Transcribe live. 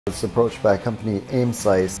I was approached by a company,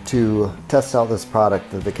 Aimcise, to test out this product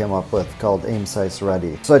that they came up with called Aimcise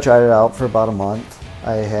Ready. So I tried it out for about a month.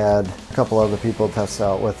 I had a couple other people test it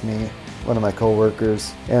out with me, one of my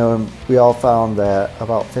coworkers, and we all found that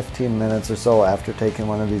about 15 minutes or so after taking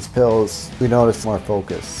one of these pills, we noticed more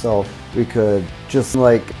focus. So we could just we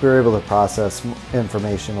were able to process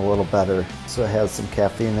information a little better. So it has some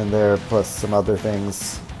caffeine in there, plus some other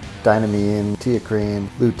things, dynamine, teacrine,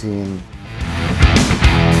 lutein.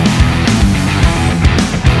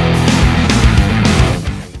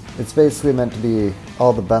 It's basically meant to be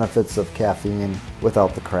all the benefits of caffeine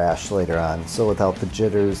without the crash later on. So without the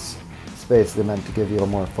jitters, it's basically meant to give you a little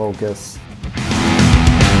more focus.